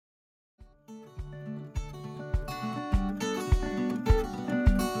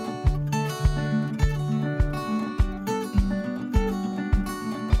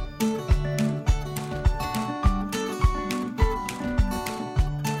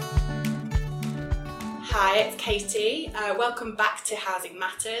Hi, it's Katie. Welcome back to Housing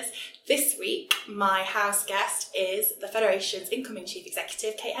Matters. This week, my house guest is the Federation's incoming Chief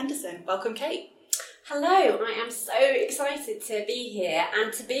Executive, Kate Anderson. Welcome, Kate. Hello, I am so excited to be here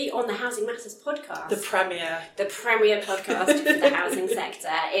and to be on the Housing Matters podcast. The premier podcast for the housing sector.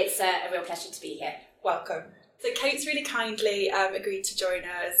 It's a real pleasure to be here. Welcome. So Kate's really kindly agreed to join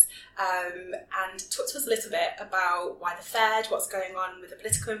us and talk to us a little bit about why the Fed, what's going on with the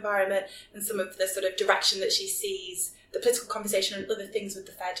political environment and some of the sort of direction that she sees the political conversation and other things with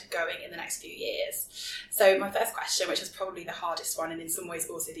the Fed going in the next few years. So my first question, which is probably the hardest one and in some ways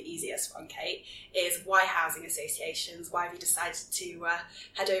also the easiest one, Kate, is why housing associations? Why have you decided to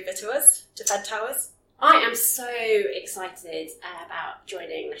head over to us, to Fed Towers? I am so excited about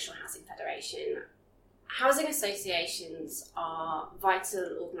joining National Housing Federation. Housing associations are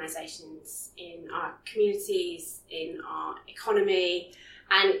vital organisations in our communities, in our economy,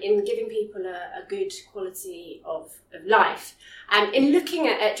 and in giving people a good quality of life. In looking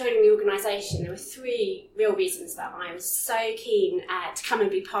at joining the organisation, there were three real reasons that I was so keen to come and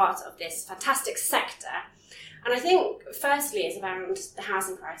be part of this fantastic sector. And I think, firstly, is around the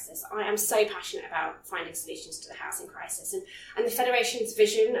housing crisis. I am so passionate about finding solutions to the housing crisis. And the Federation's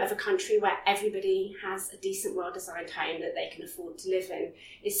vision of a country where everybody has a decent, well-designed home that they can afford to live in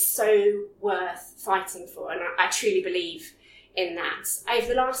is so worth fighting for. And I truly believe in that. Over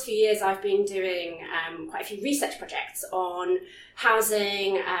the last few years, I've been doing quite a few research projects on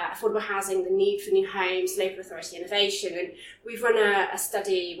housing, affordable housing, the need for new homes, local authority innovation, and we've run a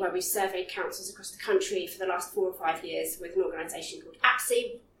study where we've surveyed councils across the country for the last 4 or 5 years with an organisation called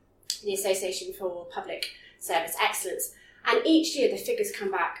APSE, the Association for Public Service Excellence. And each year the figures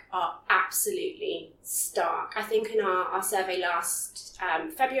come back are absolutely stark. I think in our survey last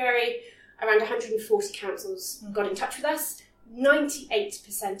February, around 140 councils got in touch with us.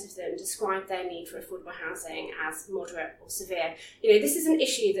 98% of them describe their need for affordable housing as moderate or severe. You know, this is an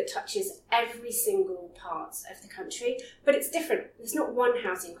issue that touches every single part of the country, but it's different. There's not one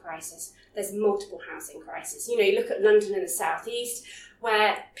housing crisis, there's multiple housing crises. You know, you look at London and the South East,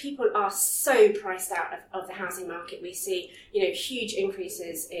 where people are so priced out of the housing market. We see, you know, huge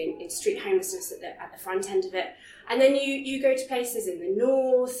increases in street homelessness at the front end of it. And then you go to places in the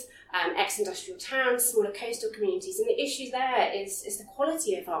north, ex-industrial towns, smaller coastal communities, and the issue there is the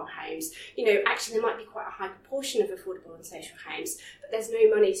quality of our homes. You know, actually there might be quite a high proportion of affordable and social homes, but there's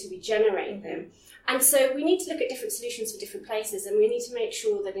no money to regenerate them. And so we need to look at different solutions for different places, and we need to make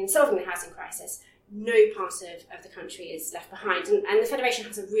sure that in solving the housing crisis, no part of the country is left behind. And the Federation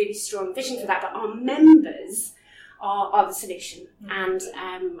has a really strong vision for that, but our members are the solution, and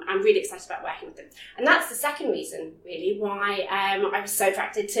I'm really excited about working with them. And that's the second reason, really, why I was so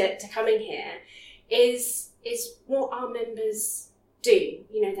attracted to coming here, is what our members do.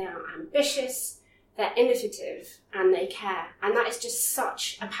 You know, they are ambitious, they're innovative, and they care. And that is just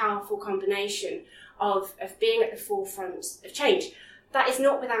such a powerful combination of being at the forefront of change. That is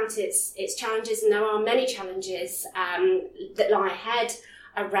not without its challenges, and there are many challenges that lie ahead,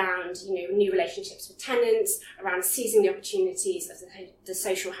 around, you know, new relationships with tenants, around seizing the opportunities of the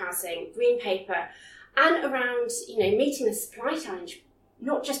social housing green paper, and around, you know, meeting the supply challenge.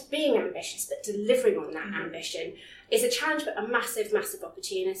 Not just being ambitious, but delivering on that ambition is a challenge, but a massive, massive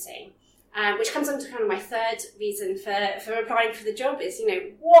opportunity. Which comes on to kind of my third reason for applying for the job is, you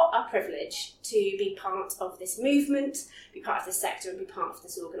know, what a privilege to be part of this movement, be part of this sector, and be part of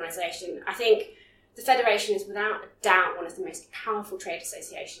this organisation. I think the Federation is without a doubt one of the most powerful trade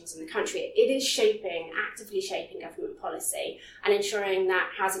associations in the country. It is actively shaping government policy and ensuring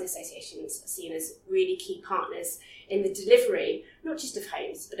that housing associations are seen as really key partners in the delivery, not just of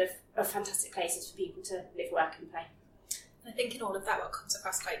homes, but of fantastic places for people to live, work and play. I think in all of that, what comes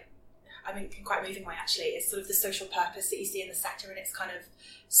across in quite a moving way actually, is sort of the social purpose that you see in the sector and its kind of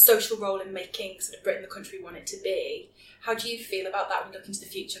social role in making sort of Britain the country we want it to be. How do you feel about that when you look into the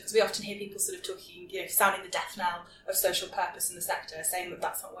future? Because we often hear people sort of talking, you know, sounding the death knell of social purpose in the sector, saying that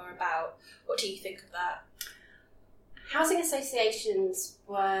that's not what we're about. What do you think of that? Housing associations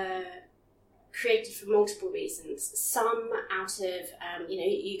were created for multiple reasons. Some out of, you know,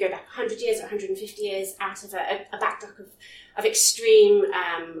 you go back 100 years or 150 years out of a backdrop of extreme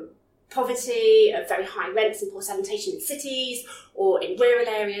poverty, of very high rents and poor sanitation in cities or in rural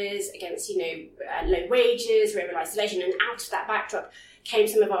areas against, you know, low wages, rural isolation, and out of that backdrop came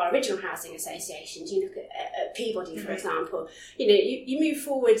some of our original housing associations. You look at Peabody, for example. You know, you move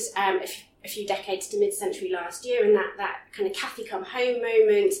forward a few decades to mid-century last year, and that kind of Cathy come home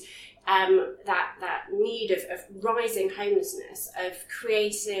moment, that need of rising homelessness, of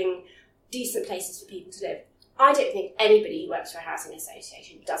creating decent places for people to live. I don't think anybody who works for a housing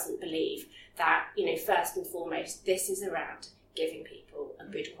association doesn't believe that, first and foremost, this is around giving people a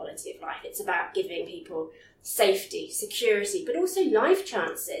good quality of life. It's about giving people safety, security, but also life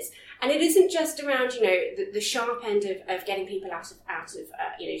chances. And it isn't just around, the sharp end of getting people out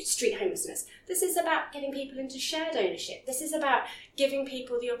of street homelessness. This is about getting people into shared ownership. This is about giving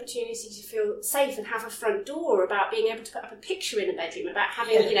people the opportunity to feel safe and have a front door, about being able to put up a picture in a bedroom, about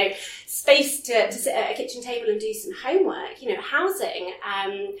having, space to sit at a kitchen table and do some homework. Housing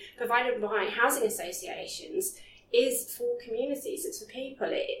provided by housing associations is for communities, it's for people.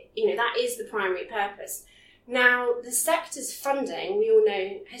 That is the primary purpose. Now, the sector's funding, we all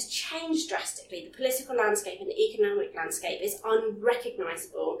know, has changed drastically. The political landscape and the economic landscape is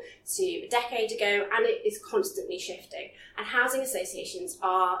unrecognisable to a decade ago, and it is constantly shifting. And housing associations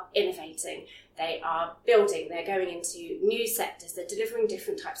are innovating. They are building, they're going into new sectors, they're delivering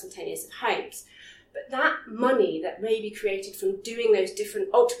different types and tenures of homes. But that money that may be created from doing those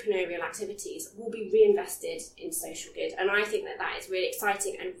different entrepreneurial activities will be reinvested in social good. And I think that is really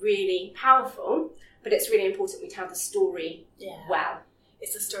exciting and really powerful. But it's really important we tell the story well.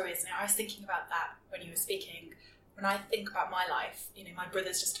 It's the story, isn't it? I was thinking about that when you were speaking. When I think about my life, my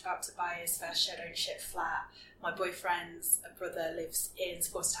brother's just about to buy his first shared ownership flat. My boyfriend's brother lives in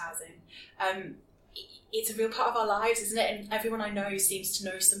supported housing. It's a real part of our lives, isn't it? And everyone I know seems to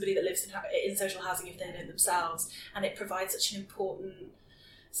know somebody that lives in social housing if they don't themselves. And it provides such an important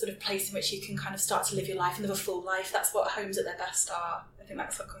sort of place in which you can kind of start to live your life and live a full life. That's what homes at their best are. I think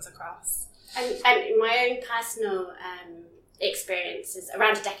that's what comes across. And my own personal experiences,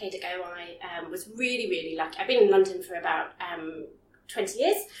 around a decade ago, I was really, really lucky. I've been in London for about 20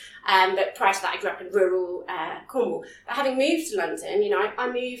 years, but prior to that I grew up in rural Cornwall. But having moved to London, I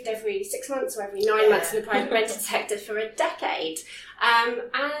moved every 6 months or every 9 months in the private rented sector for a decade.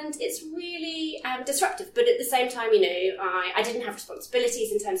 And it's really disruptive. But at the same time, I didn't have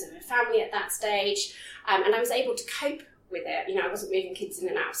responsibilities in terms of a family at that stage, and I was able to cope with it. I wasn't moving kids in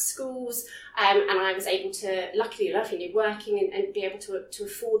and out of schools, and I was able to, luckily enough, working and be able to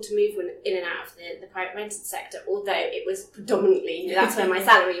afford to move in and out of the private rented sector, although it was predominantly, that's where my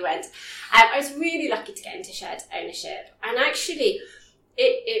salary went. I was really lucky to get into shared ownership, and actually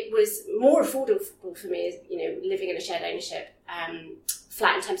it was more affordable for me, living in a shared ownership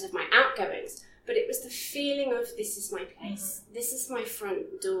flat in terms of my outgoings. But it was the feeling of, this is my place, this is my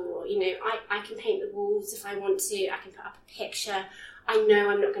front door. I can paint the walls if I want to, I can put up a picture. I know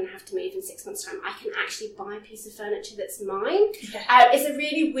I'm not going to have to move in 6 months' time. I can actually buy a piece of furniture that's mine. It's a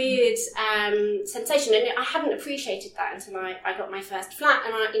really weird sensation, and I hadn't appreciated that until I got my first flat,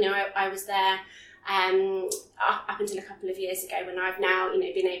 and I was there up until a couple of years ago, when I've now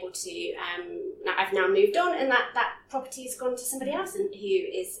been able to I've now moved on, and that property has gone to somebody else who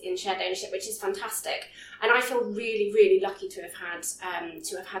is in shared ownership, which is fantastic. And I feel really, really lucky to have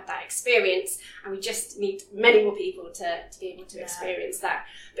had that experience, and we just need many more people to be able to experience that.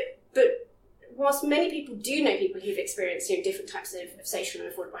 But whilst many people do know people who've experienced different types of social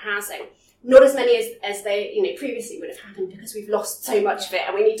and affordable housing, not as many as they previously would have happened, because we've lost so much of it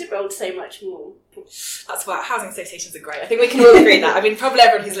and we need to build so much more. That's why housing associations are great. I think we can all agree that. I mean, probably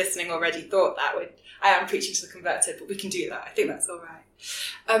everyone who's listening already thought that. I am preaching to the converted, but we can do that. I think that's all right.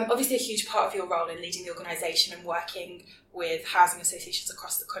 Obviously, a huge part of your role in leading the organisation and working with housing associations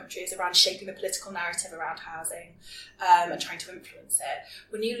across the country is around shaping the political narrative around housing and trying to influence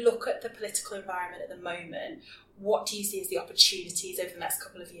it. When you look at the political environment at the moment, what do you see as the opportunities over the next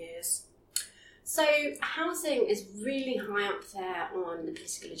couple of years? So housing is really high up there on the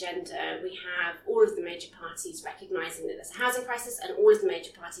political agenda. We have all of the major parties recognising that there's a housing crisis, and all of the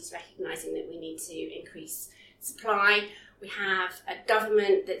major parties recognising that we need to increase supply. We have a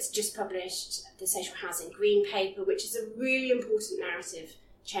government that's just published the Social Housing Green Paper, which is a really important narrative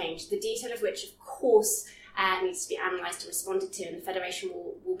change, the detail of which, of course, needs to be analysed and responded to, and the Federation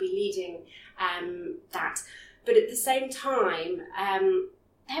will be leading that. But at the same time,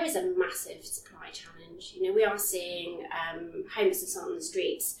 there is a massive supply challenge. We are seeing homelessness on the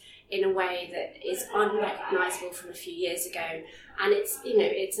streets in a way that is unrecognisable from a few years ago, and it's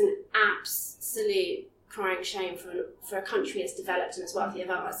an absolute crying shame for a country as developed and as wealthy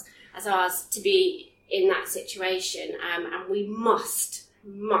as ours to be in that situation, and we must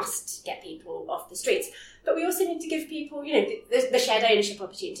get people off the streets. But we also need to give people, the shared ownership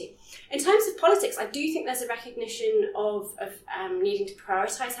opportunity. In terms of politics, I do think there's a recognition of needing to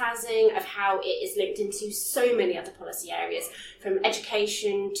prioritise housing, of how it is linked into so many other policy areas, from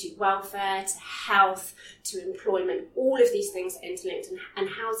education to welfare to health to employment. All of these things are interlinked, and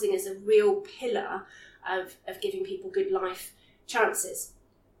housing is a real pillar of giving people good life chances.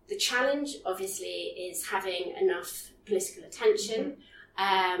 The challenge, obviously, is having enough political attention.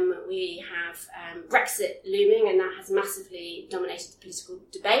 We have Brexit looming, and that has massively dominated the political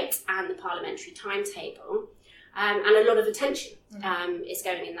debate and the parliamentary timetable. And a lot of attention is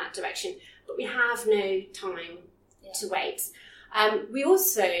going in that direction. But we have no time to wait. We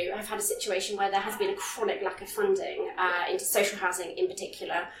also have had a situation where there has been a chronic lack of funding into social housing in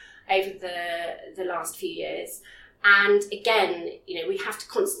particular over the last few years. And again, we have to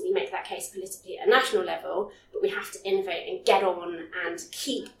constantly make that case politically at a national level, but we have to innovate and get on and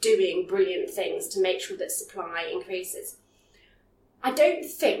keep doing brilliant things to make sure that supply increases. I don't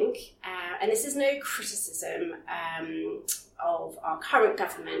think, and this is no criticism of our current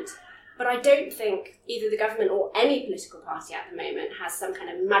government, but I don't think either the government or any political party at the moment has some kind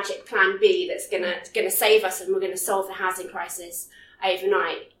of magic plan B that's going to save us and we're going to solve the housing crisis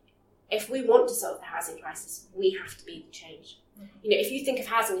overnight. If we want to solve the housing crisis, we have to be the change. If you think of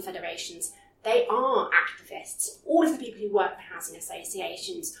housing federations, they are activists. All of the people who work for housing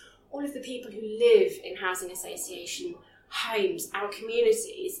associations, all of the people who live in housing association homes, our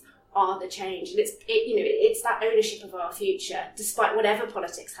communities are the change. And it's that ownership of our future, despite whatever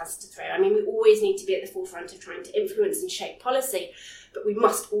politics has to throw. I mean, we always need to be at the forefront of trying to influence and shape policy, but we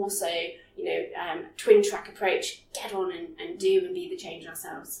must also, twin track approach, get on and do and be the change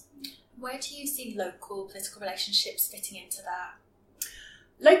ourselves. Where do you see local political relationships fitting into that?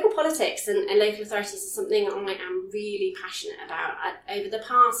 Local politics and local authorities is something I am really passionate about. Over the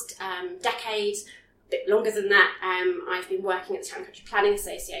past decade, a bit longer than that, I've been working at the Town and Country Planning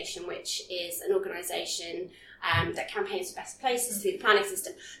Association, which is an organisation that campaigns for better places through the planning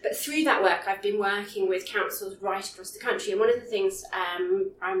system. But through that work, I've been working with councils right across the country. And one of the things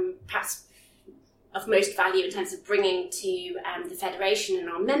I'm perhaps of most value in terms of bringing to the Federation and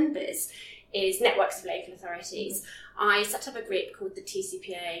our members is networks of local authorities. I set up a group called the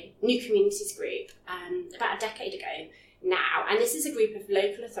TCPA New Communities Group about a decade ago now, and this is a group of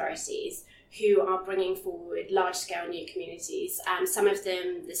local authorities who are bringing forward large-scale new communities. Some of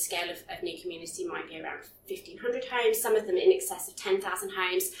them, the scale of new community might be around 1,500 homes, some of them in excess of 10,000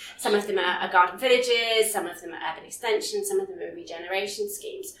 homes, some of them are garden villages, some of them are urban extensions, some of them are regeneration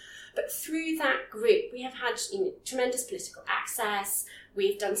schemes. But through that group, we have had tremendous political access.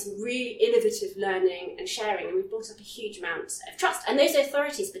 We've done some really innovative learning and sharing, and we've built up a huge amount of trust. And those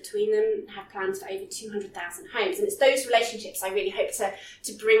authorities between them have plans for over 200,000 homes. And it's those relationships I really hope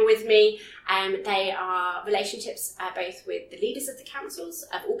to bring with me. They are relationships both with the leaders of the councils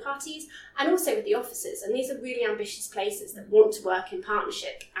of all parties and also with the officers. And these are really ambitious places that want to work in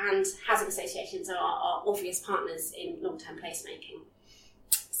partnership. And housing associations are obvious partners in long-term placemaking.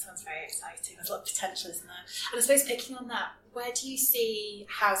 Sounds very exciting. There's a lot of potential, isn't there? And I suppose picking on that, where do you see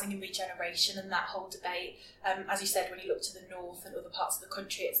housing and regeneration and that whole debate? As you said, when you look to the north and other parts of the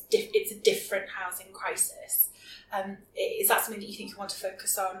country, it's a different housing crisis. Is that something that you think you want to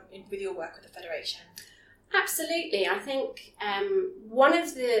focus on with your work with the Federation? Absolutely. I think one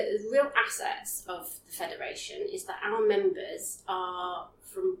of the real assets of the Federation is that our members are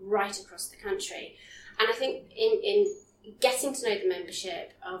from right across the country. And I think in getting to know the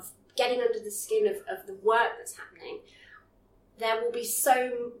membership, of getting under the skin of the work that's happening, there will be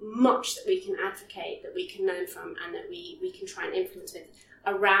so much that we can advocate, that we can learn from, and that we can try and influence with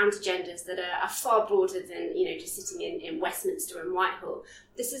around agendas that are far broader than just sitting in Westminster and Whitehall.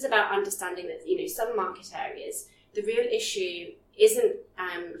 This is about understanding that some market areas, the real issue isn't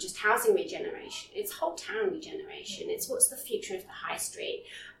just housing regeneration, it's whole town regeneration. It's what's the future of the high street.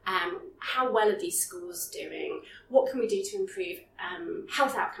 How well are these schools doing? What can we do to improve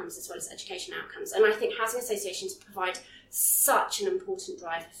health outcomes as well as education outcomes? And I think housing associations provide such an important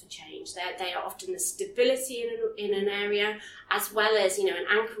driver for change. They are often the stability in an area, as well as an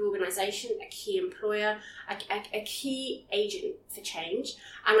anchor organisation, a key employer, a key agent for change.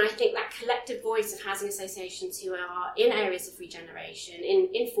 And I think that collective voice of housing associations who are in areas of regeneration,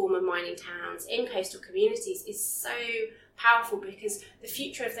 in former mining towns, in coastal communities, is so powerful, because the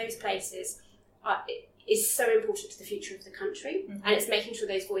future of those places is so important to the future of the country. Mm-hmm. And it's making sure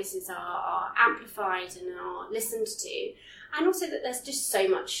those voices are amplified and are listened to, and also that there's just so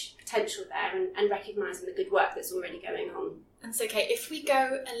much potential there, and recognising the good work that's already going on. And so, Kate, if we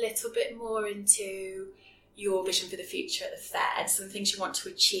go a little bit more into your vision for the future at the Fed, some things you want to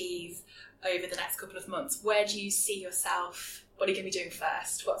achieve over the next couple of months, where do you see yourself? What are you going to be doing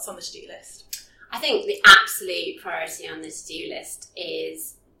first? What's on the to-do list? I think the absolute priority on the to-do list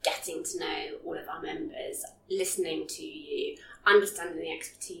is getting to know all of our members, listening to you, understanding the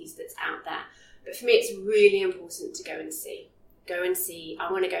expertise that's out there. But for me, it's really important to go and see.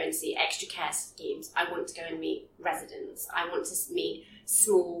 I want to go and see extra care schemes. I want to go and meet residents. I want to meet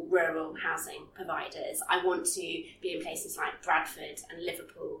small rural housing providers. I want to be in places like Bradford and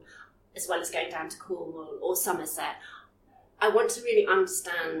Liverpool, as well as going down to Cornwall or Somerset. I want to really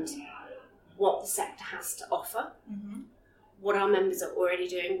understand what the sector has to offer, what our members are already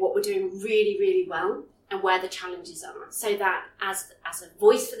doing, what we're doing really, really well, and where the challenges are, so that as a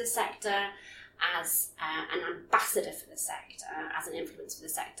voice for the sector, as an ambassador for the sector, as an influence for the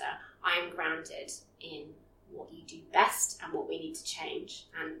sector, I am grounded in what you do best and what we need to change.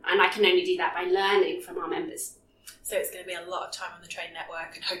 And I can only do that by learning from our members. So it's going to be a lot of time on the train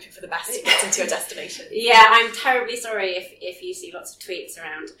network and hoping for the best to get into your destination. Yeah, I'm terribly sorry if you see lots of tweets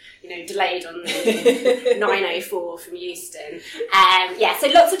around, delayed on the 9:04 from Euston. So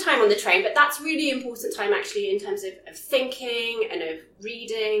lots of time on the train, but that's really important time actually in terms of thinking and of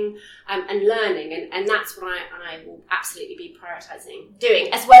reading and learning, and that's what I will absolutely be prioritising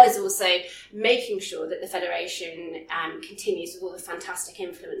doing, as well as also making sure that the Federation continues with all the fantastic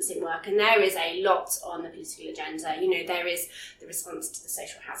influencing work. And there is a lot on the political agenda. There is the response to the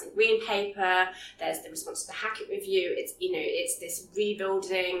Social Housing Green Paper, there's the response to the Hackett Review, it's this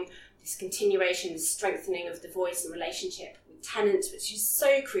rebuilding, this continuation, this strengthening of the voice and relationship with tenants, which is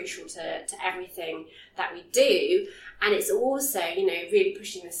so crucial to everything that we do. And it's also, really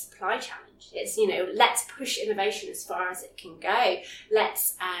pushing the supply challenge. It's, let's push innovation as far as it can go.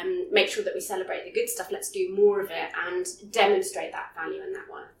 Let's make sure that we celebrate the good stuff. Let's do more of it and demonstrate that value and that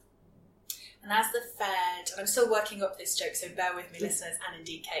worth. And as the Fed, and I'm still working up this joke, so bear with me, listeners, and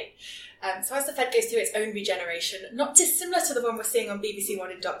indeed Kate. So as the Fed goes through its own regeneration, not dissimilar to the one we're seeing on BBC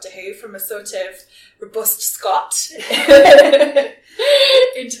One in Doctor Who, from a sort of robust Scot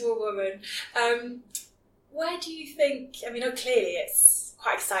into a woman, where do you think, clearly it's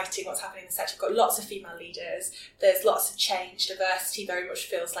quite exciting what's happening in the sector. We've got lots of female leaders, there's lots of change, diversity very much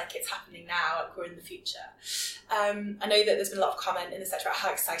feels like it's happening now, like we're in the future. I know that there's been a lot of comment in the sector about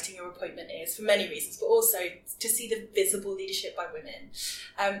how exciting your appointment is for many reasons, but also to see the visible leadership by women.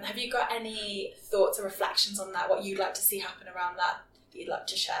 Have you got any thoughts or reflections on that, what you'd like to see happen around that you'd like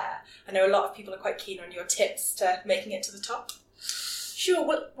to share? I know a lot of people are quite keen on your tips to making it to the top. Sure.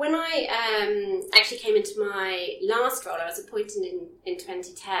 Well, when I actually came into my last role, I was appointed in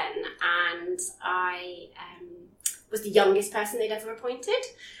 2010, and I was the youngest person they'd ever appointed.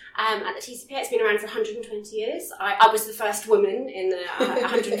 At the TCPA, it's been around for 120 years. I was the first woman in the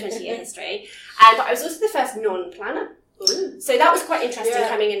 120-year history, but I was also the first non-planner. So that was quite interesting,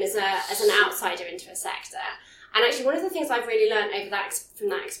 coming in as an outsider into a sector. And actually, one of the things I've really learned from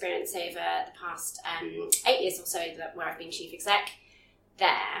that experience over the past 8 years or so, where I've been chief exec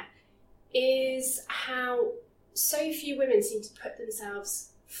there, is how so few women seem to put themselves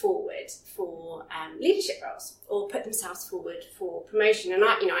forward for leadership roles, or put themselves forward for promotion. And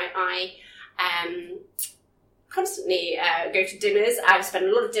I constantly go to dinners. I've spent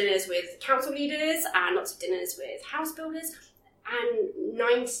a lot of dinners with council leaders and lots of dinners with house builders, and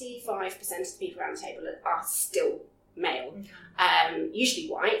 95% of the people around the table are still male, usually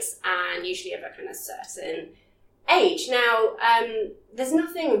white, and usually of a kind of certain age. Now, there's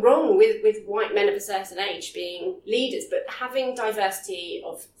nothing wrong with white men of a certain age being leaders, but having diversity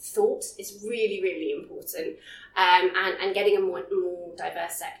of thought is really, really important, and getting a more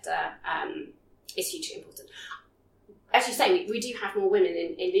diverse sector is hugely important. As you say, we do have more women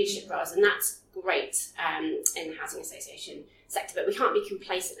in leadership roles, and that's great in the housing association sector, but we can't be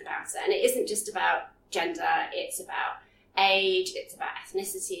complacent about it. And it isn't just about gender, it's about age, it's about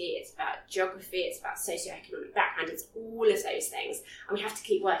ethnicity, it's about geography, it's about socioeconomic background, it's all of those things, and we have to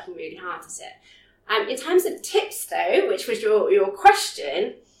keep working really hard at it. In terms of tips though, which was your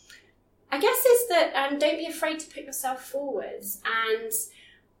question, I guess is that don't be afraid to put yourself forwards. And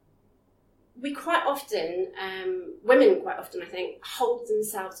we quite often, women quite often I think, hold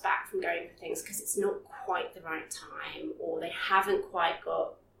themselves back from going for things because it's not quite the right time, or they haven't quite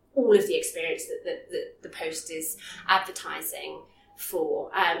got all of the experience that the post is advertising for.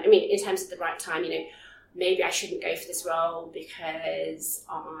 In terms of the right time, maybe I shouldn't go for this role because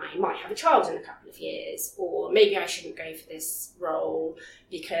I might have a child in a couple of years, or maybe I shouldn't go for this role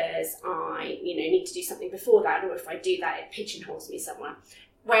because I, need to do something before that, or if I do that, it pigeonholes me somewhere.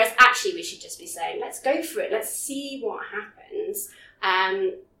 Whereas actually we should just be saying, let's go for it, let's see what happens.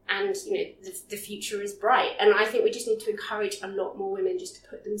 And the future is bright, and I think we just need to encourage a lot more women just to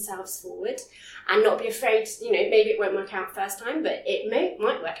put themselves forward and not be afraid. Maybe it won't work out first time, but it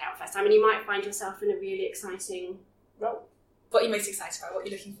might work out first time, and you might find yourself in a really exciting role. What are you most excited about? What are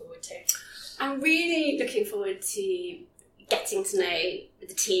you looking forward to? I'm really looking forward to getting to know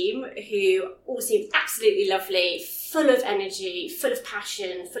the team, who all seemed absolutely lovely, full of energy, full of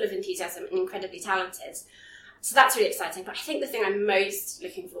passion, full of enthusiasm, and incredibly talented. So that's really exciting. But I think the thing I'm most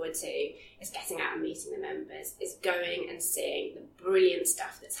looking forward to is getting out and meeting the members, is going and seeing the brilliant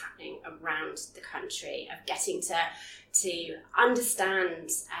stuff that's happening around the country, of getting to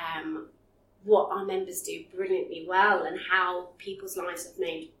understand what our members do brilliantly well and how people's lives have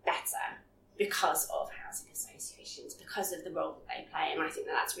made better because of housing associations, because of the role that they play. And I think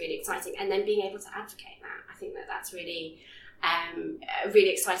that that's really exciting. And then being able to advocate that, I think that that's really a really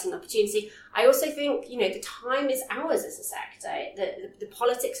exciting opportunity. I also think, the time is ours as a sector. The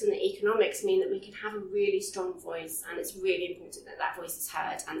politics and the economics mean that we can have a really strong voice, and it's really important that that voice is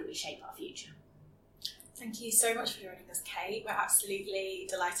heard and that we shape our future. Thank you so much for joining us, Kate. We're absolutely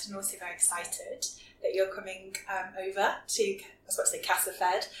delighted and also very excited that you're coming over to, I was about to say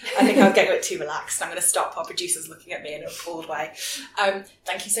Castlefed. I think I'm getting a bit too relaxed. I'm going to stop. Our producer's looking at me in a appalled way.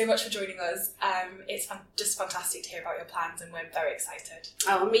 Thank you so much for joining us. It's just fantastic to hear about your plans, and we're very excited.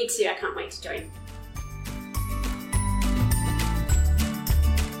 Oh, me too. I can't wait to join.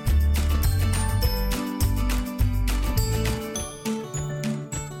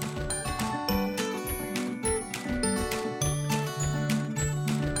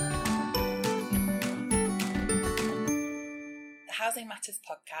 Housing Matters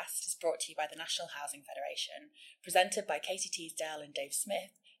podcast is brought to you by the National Housing Federation, presented by Katie Teasdale and Dave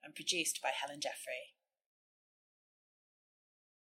Smith, and produced by Helen Jeffrey.